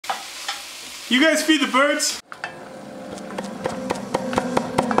You guys feed the birds?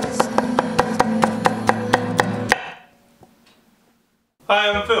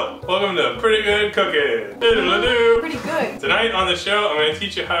 Hi, I'm Phil. Welcome to Pretty Good Cooking. Pretty good. Tonight on the show, I'm going to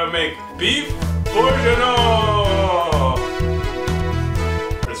teach you how to make beef bourguignon.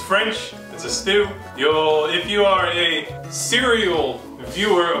 It's French. It's a stew. If you are a serial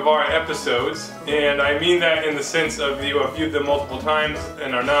viewer of our episodes, and I mean that in the sense of you have viewed them multiple times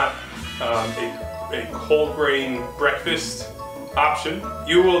and are not a cold grain breakfast option,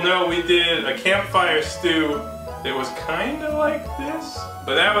 you will know we did a campfire stew that was kind of like this,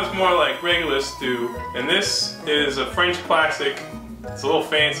 but that was more like regular stew, and this is a French classic. It's a little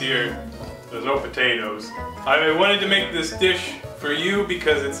fancier. There's no potatoes. I wanted to make this dish for you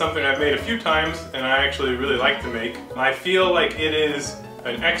because it's something I've made a few times and I actually really like to make. I feel like it is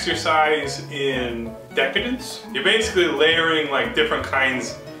an exercise in decadence. You're basically layering like different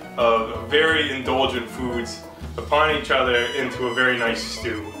kinds of very indulgent foods upon each other into a very nice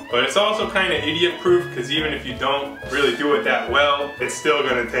stew. But it's also kind of idiot proof because even if you don't really do it that well, it's still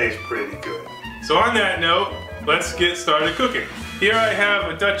going to taste pretty good. So on that note, let's get started cooking. Here I have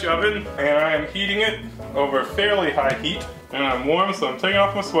a Dutch oven and I am heating it over fairly high heat. And I'm warm, so I'm taking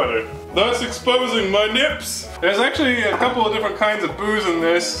off my sweater, thus exposing my nips. There's actually a couple of different kinds of booze in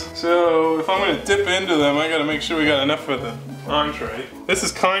this, so if I'm gonna dip into them, I gotta make sure we got enough for the entree. This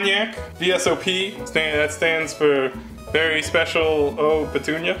is Cognac, VSOP, that stands for Very Special Eau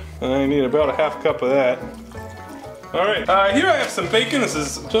Petunia. I need about a half cup of that. Alright, here I have some bacon. This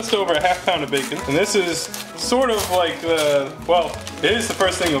is just over a half pound of bacon. And this is sort of like well, it is the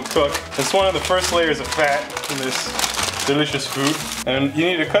first thing you'll cook. It's one of the first layers of fat in this delicious food. And you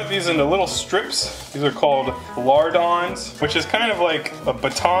need to cut these into little strips. These are called lardons, which is kind of like a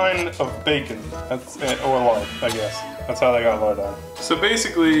baton of bacon. Or lard, I guess. That's how they got lardon. So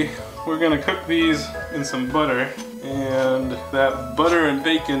basically, we're gonna cook these in some butter, and that butter and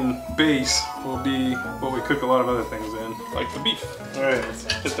bacon base will be what we cook a lot of other things in, like the beef. Alright,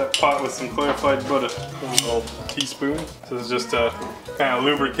 let's hit that pot with some clarified butter. A little teaspoon. This is just to kind of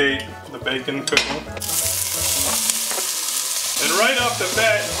lubricate the bacon cooking. And right off the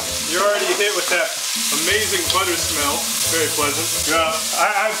bat, you're already hit with that amazing butter smell. Very pleasant.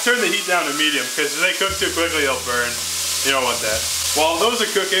 I've turned the heat down to medium because if they cook too quickly, they'll burn. You don't want that. While those are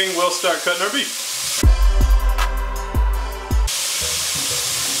cooking, we'll start cutting our beef.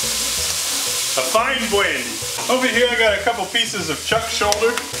 A fine brandy. Over here I got a couple pieces of chuck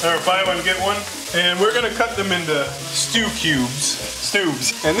shoulder, or buy one get one, and we're gonna cut them into stews.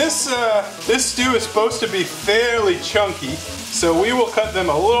 And this stew is supposed to be fairly chunky, so we will cut them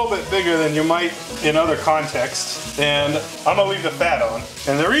a little bit bigger than you might in other contexts, and I'm gonna leave the fat on.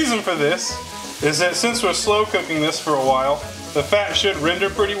 And the reason for this is that since we're slow cooking this for a while, the fat should render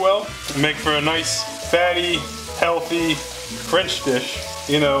pretty well and make for a nice, fatty, healthy French dish,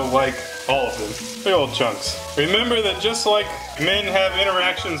 you know, like all of them. Big old chunks. Remember that just like men have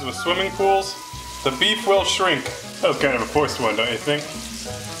interactions with swimming pools, the beef will shrink. That was kind of a forced one, don't you think?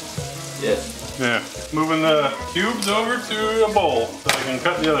 Yes. Yeah. Moving the cubes over to a bowl so I can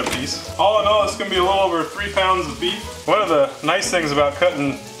cut the other piece. All in all, it's gonna be a little over 3 pounds of beef. One of the nice things about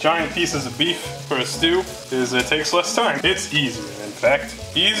cutting giant pieces of beef for a stew is it takes less time. It's easier, in fact.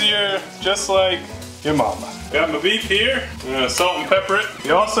 Easier, just like your mama. Got my beef here. I'm gonna salt and pepper it.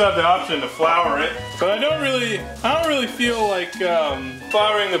 You also have the option to flour it, but I don't really feel like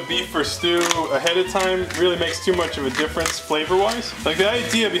flouring the beef for stew ahead of time really makes too much of a difference flavor-wise. Like the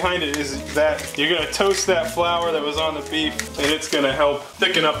idea behind it is that you're gonna toast that flour that was on the beef, and it's gonna help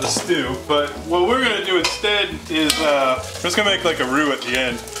thicken up the stew. But what we're gonna do instead is we're just gonna make like a roux at the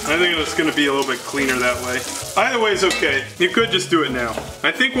end. I think it's gonna be a little bit cleaner that way. Either way is okay. You could just do it now.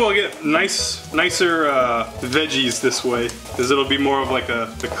 I think we'll get nicer veggies this way, because it'll be more of like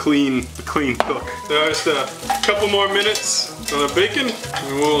a clean cook. So just a couple more minutes on the bacon,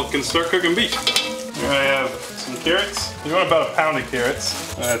 and can start cooking beef. Here I have some carrots. You want about a pound of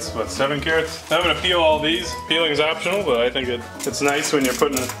carrots. That's what, 7 carrots? I'm gonna peel all these. Peeling is optional, but I think it's nice when you're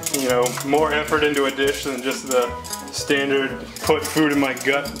putting, you know, more effort into a dish than just the standard put food in my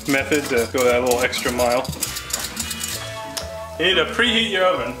gut method to go that little extra mile. You need to preheat your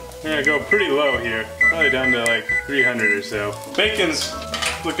oven. You're gonna go pretty low here, probably down to like 300 or so. Bacon's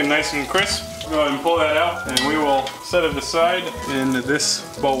looking nice and crisp. Go ahead and pull that out, and we will set it aside in this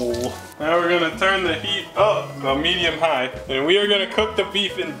bowl. Now we're gonna turn the heat up, well, medium high, and we are gonna cook the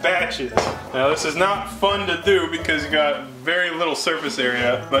beef in batches. Now this is not fun to do because you got very little surface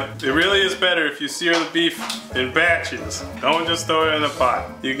area, but it really is better if you sear the beef in batches. Don't just throw it in the pot.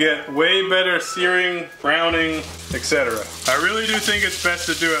 You get way better searing, browning, etc. I really do think it's best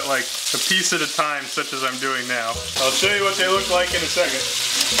to do it like a piece at a time, such as I'm doing now. I'll show you what they look like in a second.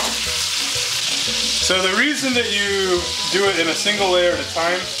 So the reason that you do it in a single layer at a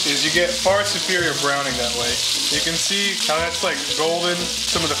time is you get far superior browning that way. You can see how that's like golden,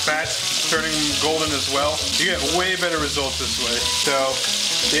 some of the fat's turning golden as well. You get way better results this way. So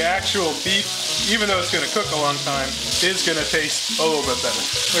the actual beef, even though it's gonna cook a long time, is gonna taste a little bit better.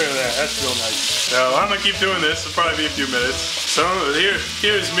 Look at that, that's real nice. So I'm gonna keep doing this, it'll probably be a few minutes. So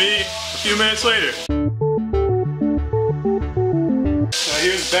here's me a few minutes later.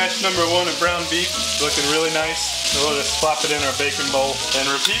 Here's batch number 1 of ground beef, looking really nice. So we'll just slop it in our baking bowl and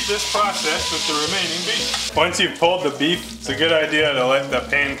repeat this process with the remaining beef. Once you've pulled the beef, it's a good idea to let the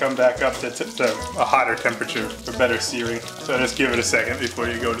pan come back up to a hotter temperature for better searing. So just give it a second before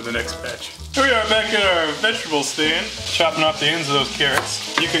you go to the next batch. Here we are back at our vegetable stand, chopping off the ends of those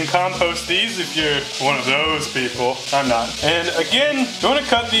carrots. You can compost these if you're one of those people. I'm not. And again, you want to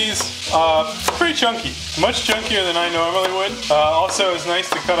cut these pretty chunky. Much chunkier than I normally would. Also, it's nice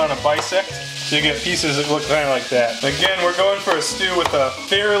to cut on a bisect, so you get pieces that look kind of like that. Again, we're going for a stew with a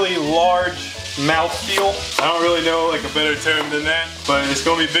fairly large mouthfeel. I don't really know like a better term than that, but it's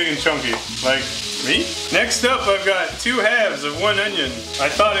going to be big and chunky. Like me? Next up, I've got 2 halves of 1 onion. I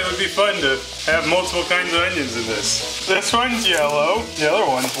thought it would be fun to have multiple kinds of onions in this. This one's yellow, the other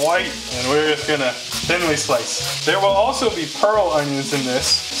one's white, and we're just gonna thinly slice. There will also be pearl onions in this.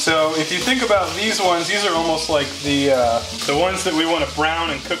 So if you think about these ones, these are almost like the ones that we want to brown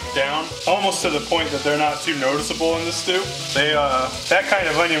and cook down, almost to the point that they're not too noticeable in the stew. They that kind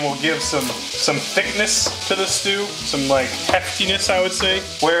of onion will give some thickness to the stew, some like heftiness, I would say.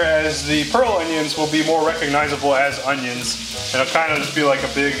 Whereas the pearl onions will be more recognizable as onions. It'll kind of just be like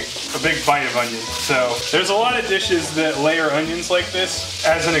a big bite of onion. So there's a lot of dishes that layer onions like this.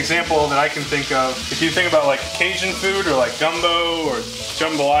 As an example that I can think of, if you think about like Cajun food or like gumbo or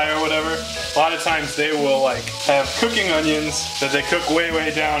jambalaya or whatever, a lot of times they will like have cooking onions that they cook way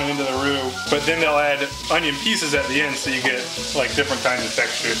down into the roux, but then they'll add onion pieces at the end so you get like different kinds of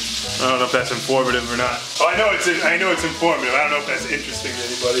texture. I don't know if that's informative or not. Oh, I know it's informative. I don't know if that's interesting to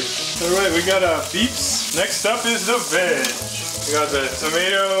anybody. All right, we got beefs. Next up is the veg. We got the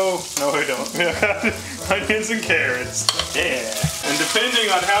tomato, no we don't. We got onions and carrots. Yeah. And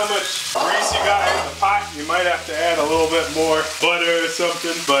depending on how much grease you got in the pot, you might have to add a little bit more butter or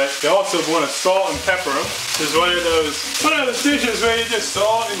something. But you also want to salt and pepper them. This is one of those dishes where you just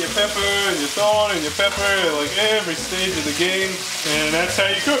salt and you pepper and you salt and you pepper at like every stage of the game. And that's how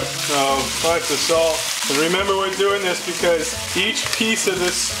you cook. So lots of salt. And remember, we're doing this because each piece of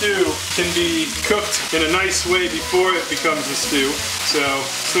this stew can be cooked in a nice way before it becomes a stew. So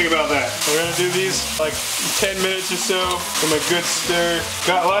just think about that. We're gonna do these like 10 minutes or so from a good stir.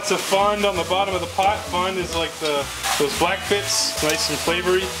 Got lots of fond on the bottom of the pot. Fond is like those black bits, nice and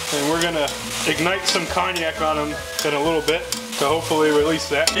flavory. And we're gonna ignite some cognac on them in a little bit to hopefully release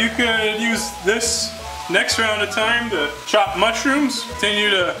that. You could use this next round of time to chop mushrooms. Continue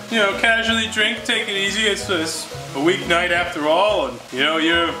to, casually drink, take it easy. It's a weeknight after all, and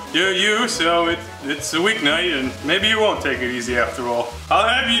you're you, so it's a weeknight, and maybe you won't take it easy after all. I'll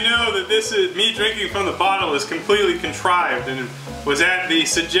have you know that this is me drinking from the bottle is completely contrived and was at the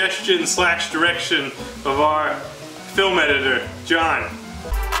suggestion / direction of our film editor, John.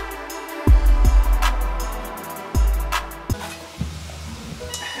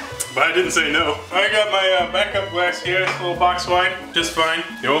 But I didn't say no. I got my backup glass here, it's a little box wine, just fine.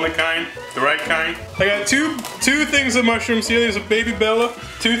 The only kind, the right kind. I got two things of mushrooms here. There's a baby Bella.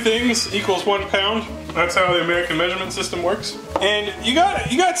 2 things equals 1 pound. That's how the American measurement system works. And you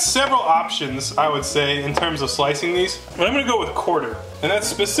got several options, I would say, in terms of slicing these. But I'm gonna go with quarter. And that's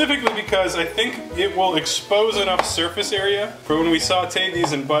specifically because I think it will expose enough surface area for when we saute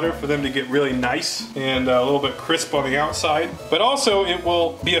these in butter for them to get really nice and a little bit crisp on the outside. But also it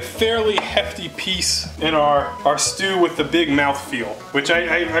will be a fairly hefty piece in our stew with the big mouthfeel, which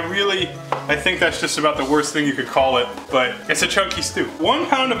I think that's just about the worst thing you could call it, but it's a chunky stew. 1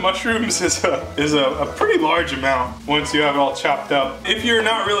 pound of mushrooms is a pretty large amount once you have it all chopped up. If you're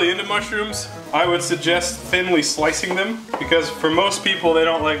not really into mushrooms, I would suggest thinly slicing them, because for most people they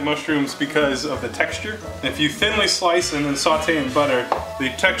don't like mushrooms because of the texture. If you thinly slice and then saute in butter,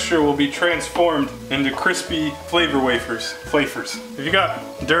 the texture will be transformed into crispy flavor wafers. If you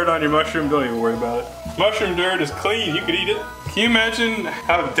got dirt on your mushroom, don't even worry about it. Mushroom dirt is clean, you could eat it. Can you imagine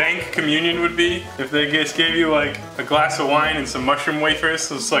how dank communion would be if they just gave you like a glass of wine and some mushroom wafers?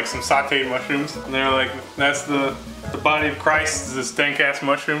 So it's like some sauteed mushrooms. And they're like, that's the body of Christ, is this dank ass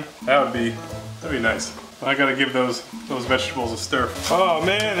mushroom? That'd be nice. I gotta give those vegetables a stir. Oh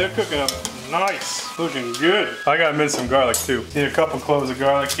man, they're cooking up nice. Looking good. I gotta mince some garlic too. Need a couple cloves of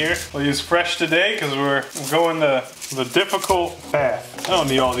garlic here. We'll use fresh today because we're going the difficult path. I don't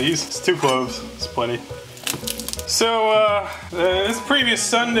need all these. It's 2 cloves. It's plenty. So, this previous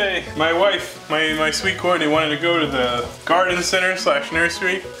Sunday, my wife, my sweet Courtney, wanted to go to the garden center /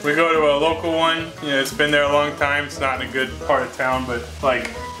 nursery. We go to a local one. You know, it's been there a long time. It's not in a good part of town, but like,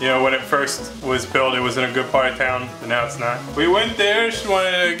 you know, when it first was built, it was in a good part of town, and now it's not. We went there. She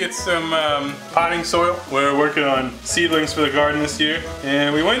wanted to get some potting soil. We're working on seedlings for the garden this year,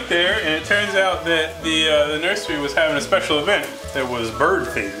 and we went there, and it turns out that the nursery was having a special event that was bird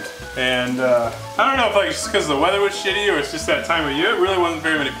themed. And I don't know if like just because the weather was shitty or it's just that time of year. It really wasn't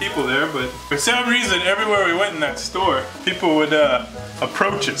very many people there, but for some reason, everywhere we went in that store, people would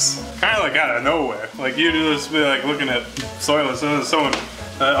approach us, kind of like out of nowhere. Like you'd just be like looking at soil, and someone,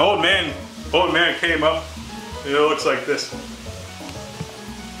 old man came up. And it looks like this.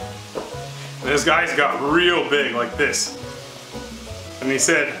 And this guy's got real big, like this. And he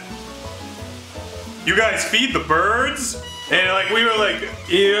said, "You guys feed the birds?" And like we were like,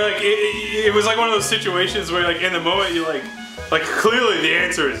 it was like one of those situations where like in the moment you like clearly the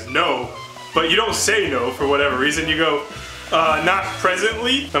answer is no, but you don't say no for whatever reason. You go, not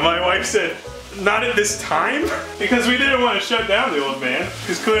presently. And my wife said, not at this time, because we didn't want to shut down the old man,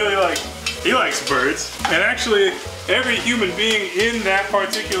 because clearly like he likes birds. And actually every human being in that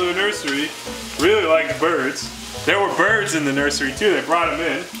particular nursery really liked birds. There were birds in the nursery too, they brought them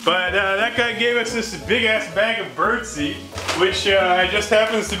in. But that guy gave us this big ass bag of bird seed, which just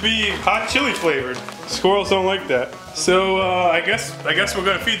happens to be hot chili flavored. Squirrels don't like that. So I guess we're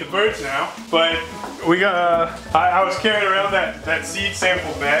gonna feed the birds now. But we got, I was carrying around that seed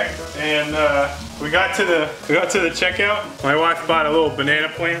sample bag, and we got to the checkout. My wife bought a little banana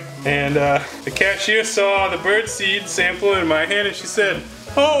plant, and the cashier saw the bird seed sample in my hand, and she said,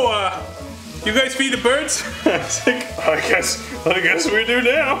 "Oh, you guys feed the birds?" I was like, I guess we do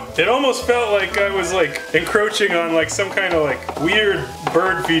now. It almost felt like I was like encroaching on like some kind of like weird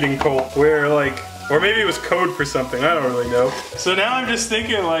bird feeding cult where like, or maybe it was code for something, I don't really know. So now I'm just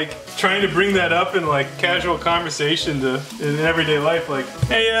thinking like, trying to bring that up in like casual conversation in everyday life, like,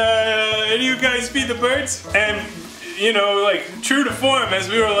 "Hey, any of you guys feed the birds?" And you know, like true to form, as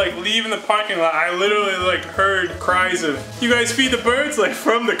we were like leaving the parking lot, I literally like heard cries of, "You guys feed the birds?" like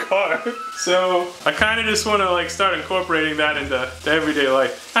from the car. So I kind of just want to like start incorporating that into everyday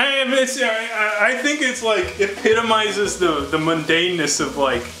life. I think it's like epitomizes the mundaneness of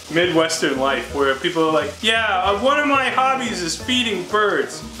like Midwestern life, where people are like, "Yeah, one of my hobbies is feeding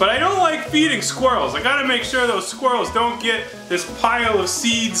birds, but I don't like feeding squirrels. I gotta make sure those squirrels don't get this pile of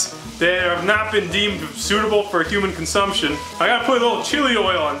seeds that have not been deemed suitable for human consumption. I gotta put a little chili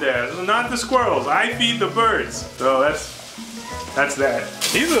oil on there. Not the squirrels. I feed the birds." So that's that.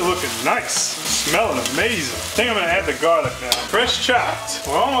 These are looking nice. Smelling amazing. I think I'm gonna add the garlic now. Fresh chopped.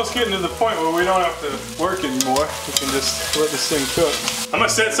 We're almost getting to the point where we don't have to work anymore. We can just let this thing cook. I'm gonna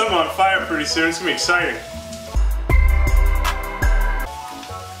set something on fire pretty soon. It's gonna be exciting.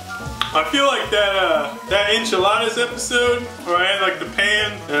 I feel like that enchiladas episode where I had like the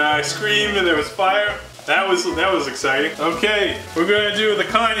pan and I screamed and there was fire. That was exciting. Okay, we're gonna do the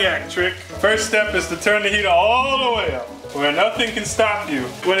cognac trick. First step is to turn the heat all the way up, where nothing can stop you.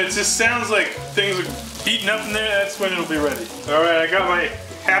 When it just sounds like things are heating up in there, that's when it'll be ready. All right, I got my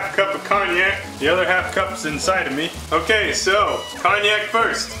half cup of cognac. The other half cup's inside of me. Okay, so cognac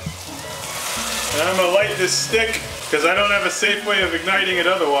first. And I'm gonna light this stick, because I don't have a safe way of igniting it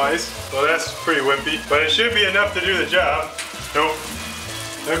otherwise. Well, that's pretty wimpy, but it should be enough to do the job. Nope.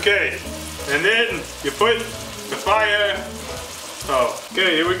 Okay, and then you put the fire. Oh,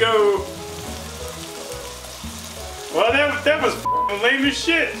 okay, here we go. Well, that was lame as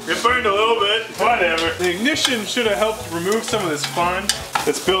shit. It burned a little bit. Whatever. The ignition should have helped remove some of this fond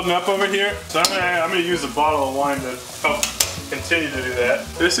that's building up over here. So I'm gonna use a bottle of wine to help continue to do that.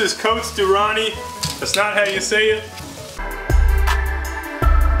 This is Coates du Rani. That's not how you say it.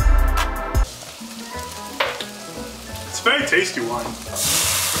 It's very tasty wine.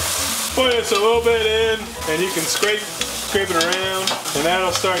 Put this a little bit in, and you can scrape scrape it around, and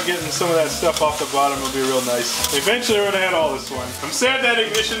that'll start getting some of that stuff off the bottom. It'll be real nice. Eventually we're gonna add all this wine. I'm sad that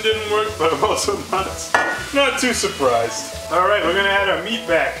ignition didn't work, but I'm also not too surprised. All right, we're gonna add our meat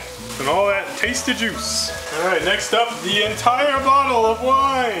back and all that tasty juice. All right, next up, the entire bottle of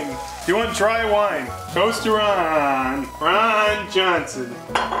wine. You want dry wine? Toast to Ron Johnson.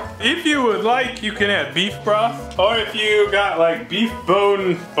 If you would like, you can add beef broth, or if you got like beef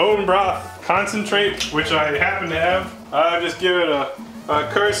bone broth concentrate, which I happen to have, I'll just give it a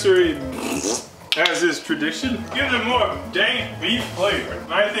cursory, as is tradition. Give it more dank beef flavor.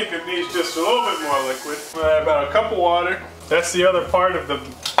 I think it needs just a little bit more liquid. About a cup of water. That's the other part of the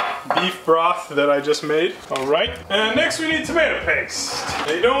beef broth that I just made. All right, and next we need tomato paste.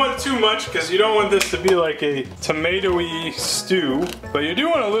 Now you don't want too much because you don't want this to be like a tomatoey stew, but you do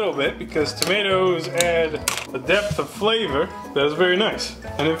want a little bit because tomatoes add a depth of flavor that is very nice.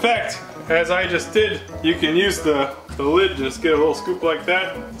 And in fact, as I just did, you can use the lid, just get a little scoop like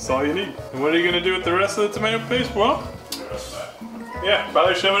that. That's all you need. And what are you gonna do with the rest of the tomato paste? Well, yeah,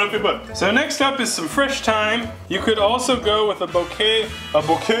 probably shove it up your butt. So next up is some fresh thyme. You could also go with a bouquet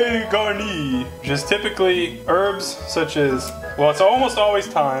garni, which is typically herbs such as, well, it's almost always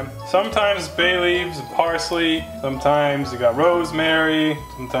thyme. Sometimes bay leaves and parsley. Sometimes you got rosemary.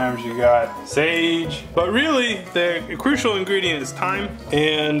 Sometimes you got sage. But really, the crucial ingredient is thyme.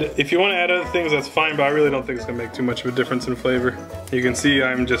 And if you want to add other things, that's fine, but I really don't think it's gonna make too much of a difference in flavor. You can see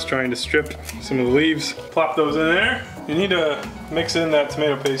I'm just trying to strip some of the leaves. Plop those in there. You need to mix in that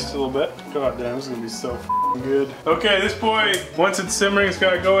tomato paste a little bit. God damn, this is gonna be so good. Okay, this boy, once it's simmering, it's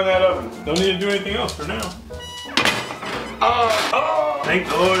gotta go in that oven. Don't need to do anything else for now. Oh, thank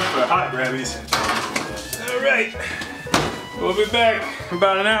the Lord for hot grabbies. All right, we'll be back in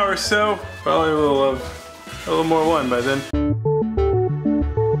about an hour or so. Probably we'll have a little more wine by then.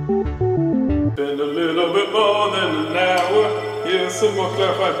 Been a little bit more than an hour. Here's some more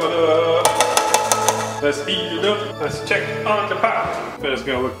clarified butter. Let's heat it up. Let's check on the pot. Bet it's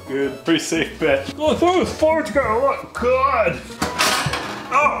gonna look good. Pretty safe bet. Oh, through this far, it's gonna look good.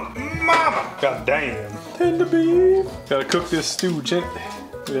 Oh, mama! God damn. Tender beef. Gotta cook this stew gently.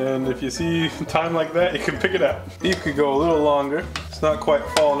 And if you see time like that, you can pick it out. Beef could go a little longer. It's not quite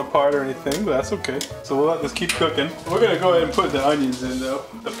falling apart or anything, but that's okay. So we'll let this keep cooking. We're gonna go ahead and put the onions in though.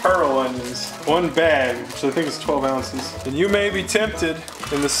 The pearl onions. One bag, which I think is 12 ounces. And you may be tempted,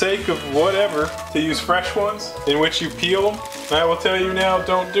 in the sake of whatever, to use fresh ones in which you peel them. And I will tell you now,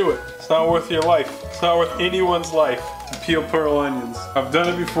 don't do it. It's not worth your life. It's not worth anyone's life to peel pearl onions. I've done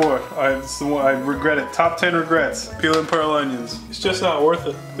it before. I regret it. Top 10 regrets. Peeling pearl onions. It's just not worth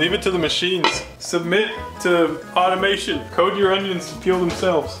it. Leave it to the machines. Submit to automation. Code your onions to peel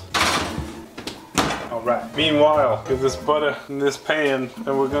themselves. Alright. Meanwhile, get this butter in this pan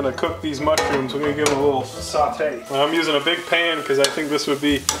and we're gonna cook these mushrooms. We're gonna give them a little saute. Well, I'm using a big pan because I think this would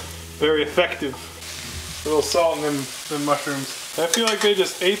be very effective. A little salt in them mushrooms. I feel like they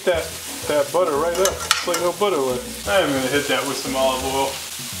just ate that butter right up. It's like no butter would. I'm gonna hit that with some olive oil.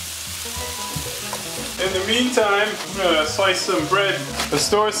 In the meantime, I'm gonna slice some bread. The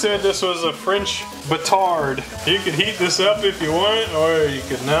store said this was a French batard. You could heat this up if you want, or you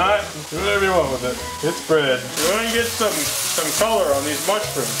could not. Do whatever you want with it. It's bread. You wanna get some color on these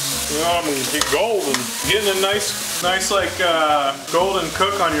mushrooms. You want them to get golden. Getting a nice like golden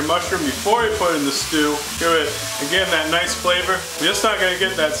cook on your mushroom before you put it in the stew. Give it, again, that nice flavor. You're just not gonna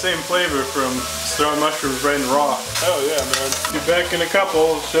get that same flavor from throwing mushrooms right in raw. Oh yeah, man. Be back in a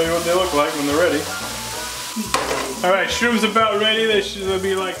couple. I'll show you what they look like when they're ready. Alright, shrooms about ready. They should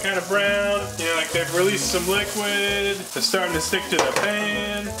be like kind of brown. You know, like they've released some liquid. They're starting to stick to the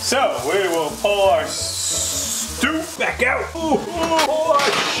pan. So, we will pull our stew back out. Ooh, oh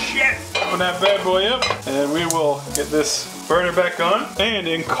shit! Open that bad boy up. And we will get this burner back on and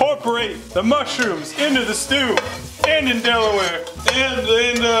incorporate the mushrooms into the stew. And in Delaware. And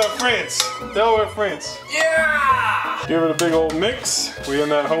in France. Delaware, France. Yeah! Give it a big old mix. We in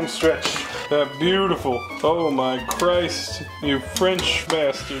that home stretch. That beautiful. Oh my Christ, you French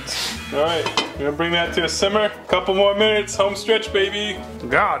bastards. All right, we're gonna bring that to a simmer. Couple more minutes, home stretch, baby.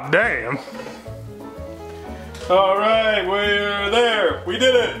 God damn. All right, we're there. We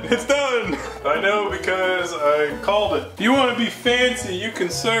did it, it's done. I know because I called it. If you wanna be fancy, you can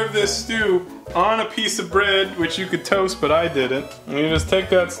serve this stew on a piece of bread, which you could toast, but I didn't. And you just take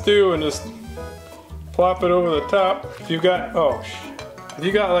that stew and just plop it over the top. If you got, oh shit. If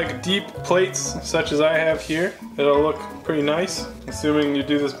you got like deep plates, such as I have here, it'll look pretty nice, assuming you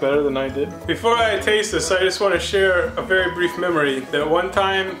do this better than I did. Before I taste this, I just want to share a very brief memory that one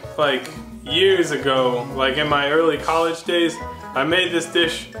time, like years ago, like in my early college days, I made this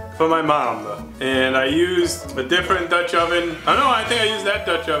dish for my mom though. And I used a different Dutch oven. I think I used that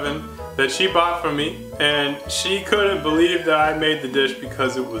Dutch oven that she bought for me. And she couldn't believe that I made the dish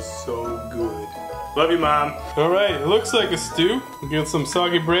because it was so good. Love you, Mom. All right, it looks like a stew. Get some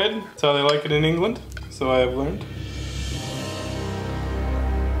soggy bread. That's how they like it in England. So I have learned.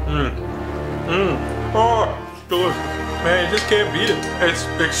 Oh, it's delicious. Man, you just can't beat it. It's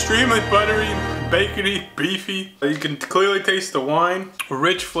extremely buttery, bacony, beefy. You can clearly taste the wine,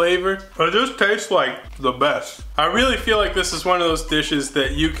 rich flavor. But it just tastes like the best. I really feel like this is one of those dishes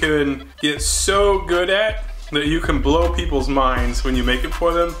that you can get so good at that you can blow people's minds when you make it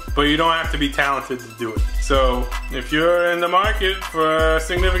for them, but you don't have to be talented to do it. So if you're in the market for a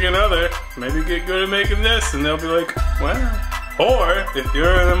significant other, maybe get good at making this and they'll be like, wow. Or if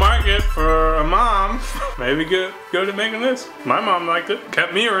you're in the market for a mom, maybe get good at making this. My mom liked it,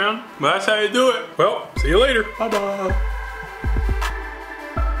 kept me around, but that's how you do it. Well, see you later. Bye-bye.